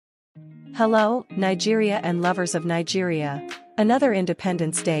Hello, Nigeria and lovers of Nigeria. Another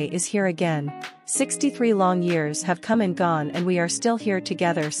Independence Day is here again. 63 long years have come and gone and we are still here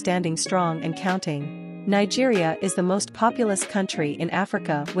together, standing strong and counting. Nigeria is the most populous country in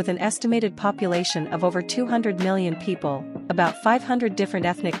Africa with an estimated population of over 200 million people, about 500 different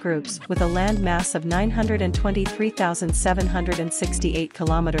ethnic groups with a land mass of 923,768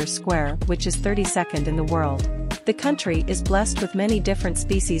 kilometers square, which is 32nd in the world. The country is blessed with many different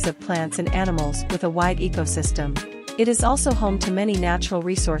species of plants and animals with a wide ecosystem. It is also home to many natural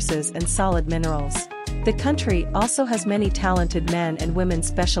resources and solid minerals. The country also has many talented men and women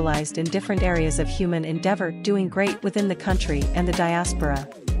specialized in different areas of human endeavor, doing great within the country and the diaspora.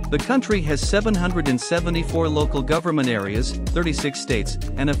 The country has 774 local government areas, 36 states,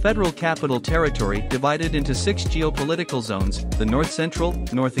 and a federal capital territory divided into 6 geopolitical zones: the North Central,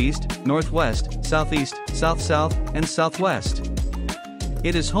 Northeast, Northwest, Southeast, South-South, and Southwest.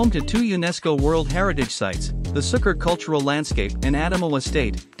 It is home to 2 UNESCO World Heritage Sites, the Sukkur Cultural Landscape and Adamo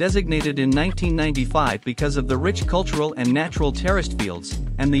Estate, designated in 1995 because of the rich cultural and natural terraced fields,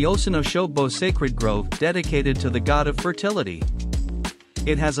 and the Osino-Shogbo Sacred Grove, dedicated to the god of fertility.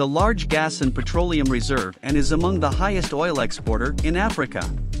 It has a large gas and petroleum reserve and is among the highest oil exporter in Africa.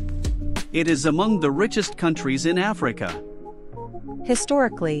 It is among the richest countries in Africa.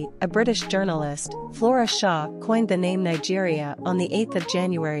 Historically, a British journalist, Flora Shaw, coined the name Nigeria on the 8th of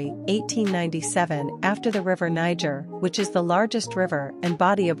January, 1897, after the river Niger, which is the largest river and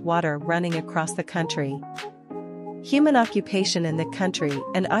body of water running across the country. Human occupation in the country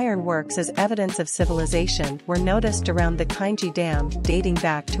and iron works as evidence of civilization were noticed around the Kainji Dam, dating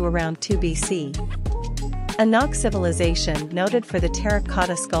back to around 2 BC. Anak civilization, noted for the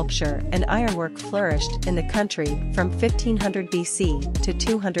terracotta sculpture and ironwork, flourished in the country from 1500 BC to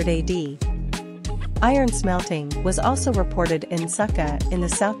 200 AD. Iron smelting was also reported in Sukka in the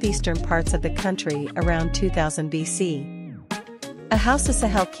southeastern parts of the country around 2000 BC. A Hausa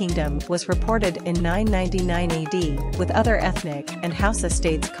Sahel kingdom was reported in 999 AD, with other ethnic and Hausa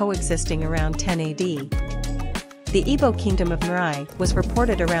states coexisting around 10 AD. The Igbo kingdom of Nrai was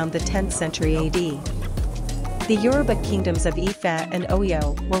reported around the 10th century AD. The Yoruba kingdoms of Ife and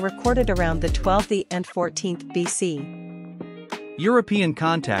Oyo were recorded around the 12th and 14th BC. European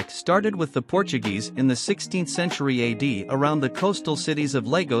contact started with the Portuguese in the 16th century AD around the coastal cities of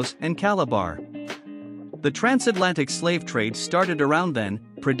Lagos and Calabar. The transatlantic slave trade started around then,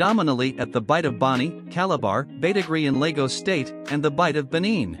 predominantly at the Bight of Bani, Calabar, Badagry in Lagos State, and the Bight of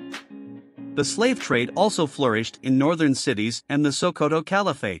Benin. The slave trade also flourished in northern cities and the Sokoto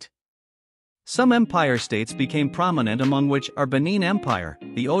Caliphate. Some empire states became prominent, among which are Benin Empire,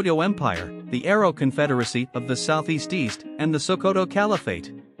 the Oyo Empire, the Aro Confederacy of the Southeast East, and the Sokoto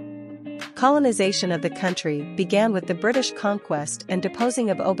Caliphate. Colonization of the country began with the British conquest and deposing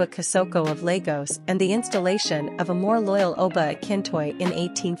of Oba Kosoko of Lagos and the installation of a more loyal Oba at Kintoy in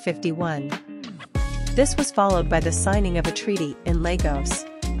 1851. This was followed by the signing of a treaty in Lagos.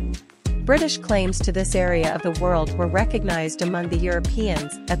 British claims to this area of the world were recognized among the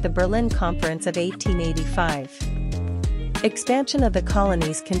Europeans at the Berlin Conference of 1885. Expansion of the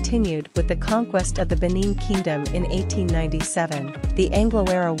colonies continued with the conquest of the Benin Kingdom in 1897, the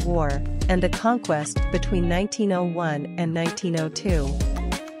Anglo-Arab War, and the conquest between 1901 and 1902.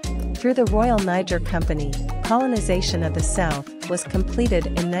 Through the Royal Niger Company, colonization of the south was completed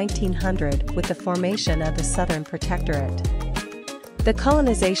in 1900 with the formation of the Southern Protectorate. The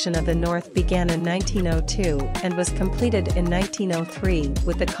colonization of the north began in 1902 and was completed in 1903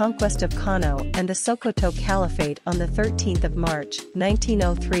 with the conquest of Kano and the Sokoto Caliphate on the 13th of March,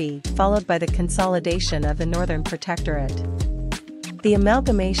 1903, followed by the consolidation of the Northern Protectorate. The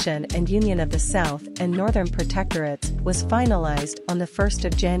amalgamation and union of the South and Northern Protectorates was finalized on the 1st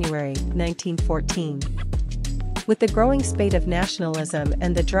of January, 1914. With the growing spate of nationalism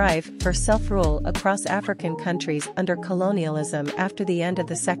and the drive for self-rule across African countries under colonialism after the end of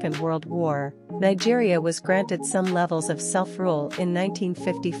the Second World War, Nigeria was granted some levels of self-rule in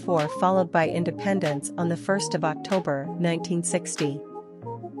 1954, followed by independence on the 1st of October, 1960.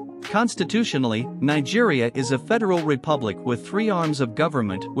 Constitutionally, Nigeria is a federal republic with 3 arms of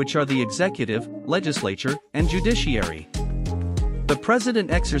government, which are the executive, legislature, and judiciary. The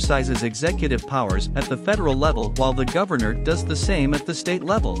president exercises executive powers at the federal level while the governor does the same at the state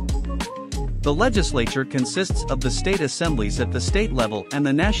level. The legislature consists of the state assemblies at the state level and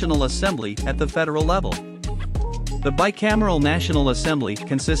the National Assembly at the federal level. The bicameral National Assembly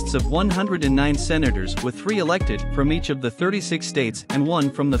consists of 109 senators with 3 elected from each of the 36 states and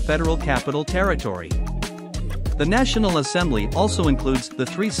 1 from the Federal Capital Territory. The National Assembly also includes the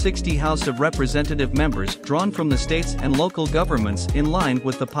 360 House of Representative members drawn from the states and local governments in line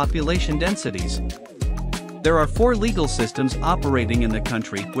with the population densities. There are 4 legal systems operating in the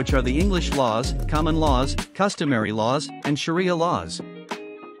country, which are the English laws, common laws, customary laws, and Sharia laws.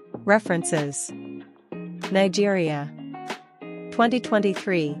 References: Nigeria.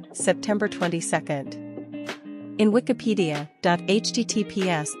 2023, September 22nd. In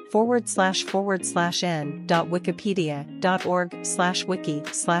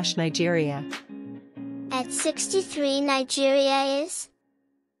wikipedia.https://n.wikipedia.org/wiki/Nigeria. At 63, Nigeria is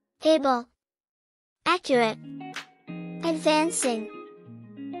able, accurate, advancing,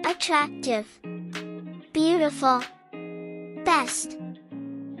 attractive, beautiful, best,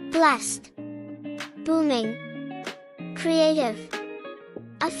 blessed, booming, creative,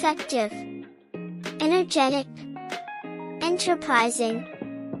 effective, energetic, enterprising,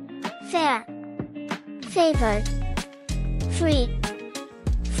 fair, favored, free,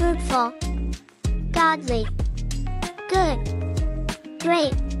 fruitful, godly, good,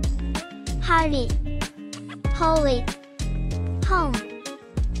 great, hearty, holy, home,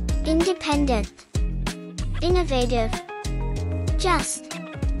 independent, innovative, just,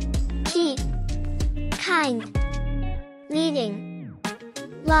 key, kind, leading,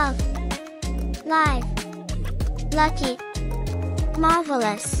 love, live, lucky,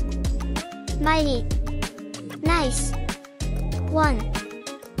 marvelous, mighty, nice, one,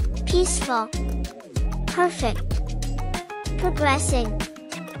 peaceful, perfect, progressing,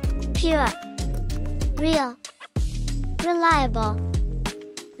 pure, real, reliable,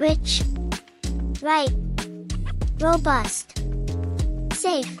 rich, right, robust,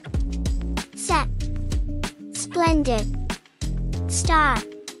 safe, set, splendid, star,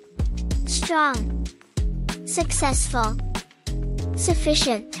 strong, successful,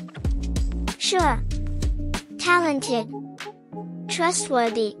 sufficient, sure, talented,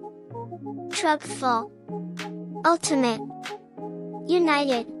 trustworthy, truthful, ultimate,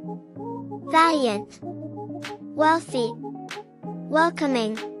 united, valiant, wealthy,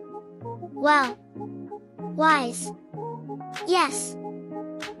 welcoming, well, wise, yes,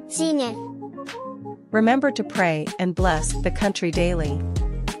 zenith. Remember to pray and bless the country daily.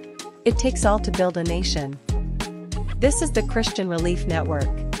 It takes all to build a nation. This is the Christian Relief Network.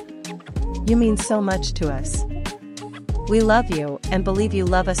 You mean so much to us. We love you and believe you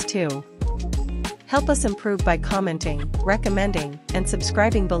love us too. Help us improve by commenting, recommending, and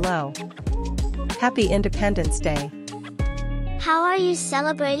subscribing below. Happy Independence Day. How are you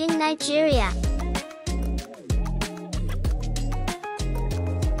celebrating Nigeria?